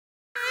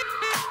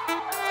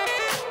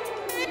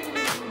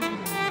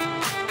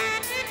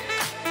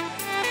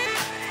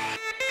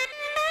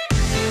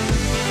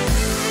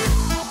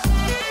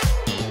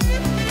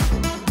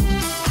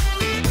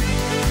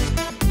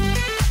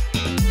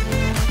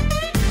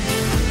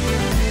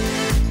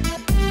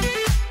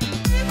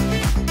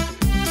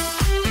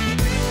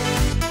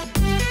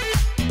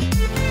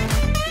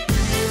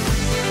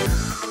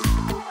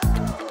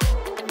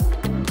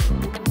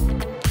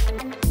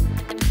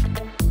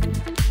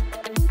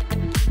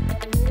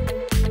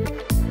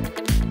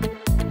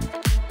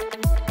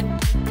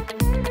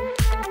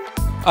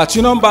At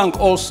Union Bank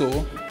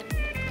also,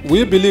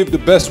 we believe the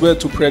best way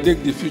to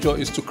predict the future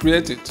is to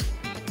create it.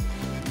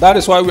 That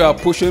is why we are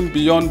pushing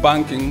beyond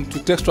banking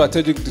to take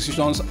strategic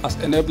decisions as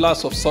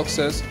enablers of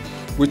success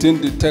within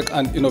the tech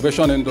and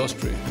innovation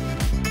industry.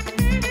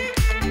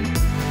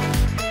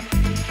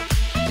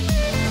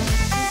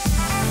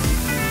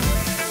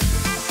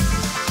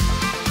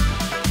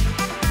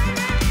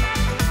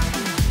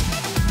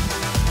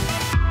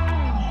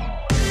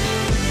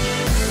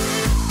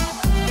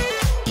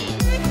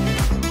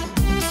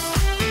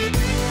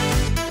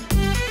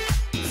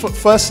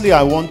 Firstly,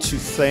 I want to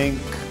thank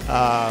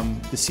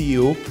the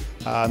CEO,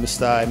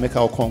 Mr.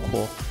 Emeka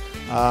Okonkwo,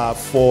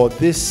 for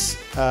this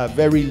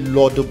very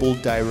laudable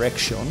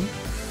direction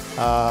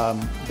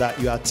that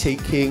you are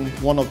taking,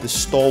 one of the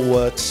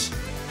stalwarts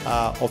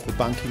of the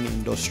banking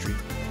industry.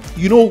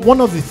 You know, one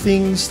of the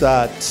things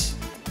that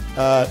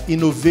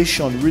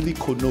innovation really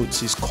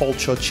connotes is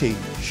culture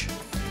change,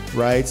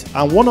 right?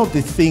 And one of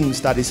the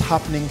things that is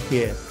happening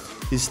here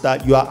is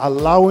that you are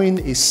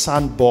allowing a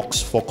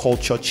sandbox for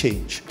culture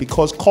change,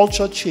 because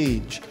culture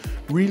change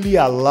really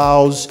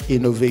allows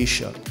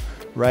innovation,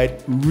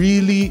 right?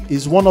 Really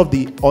is one of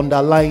the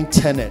underlying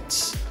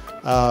tenets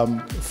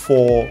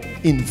for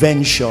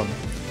invention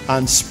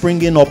and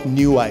springing up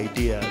new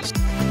ideas.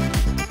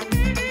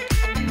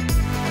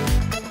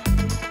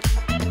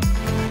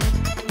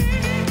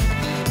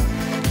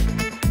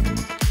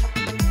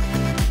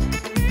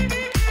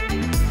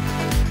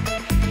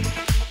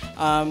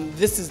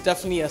 This is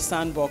definitely a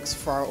sandbox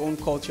for our own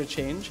culture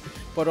change,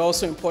 but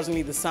also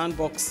importantly the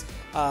sandbox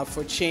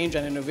for change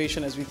and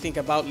innovation as we think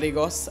about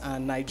Lagos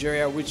and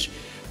Nigeria, which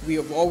we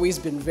have always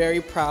been very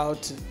proud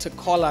to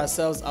call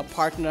ourselves a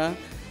partner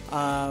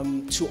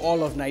to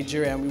all of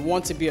Nigeria. And we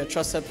want to be a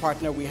trusted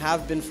partner. We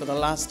have been for the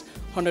last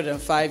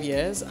 105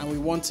 years, and we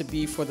want to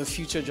be for the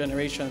future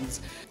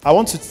generations. I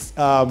want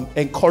to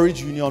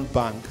encourage Union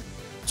Bank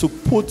to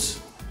put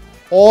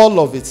all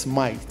of its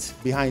might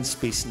behind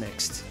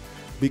SpaceNXT,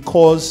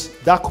 because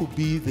that could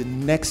be the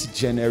next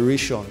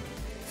generation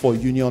for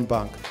Union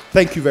Bank.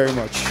 Thank you very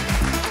much.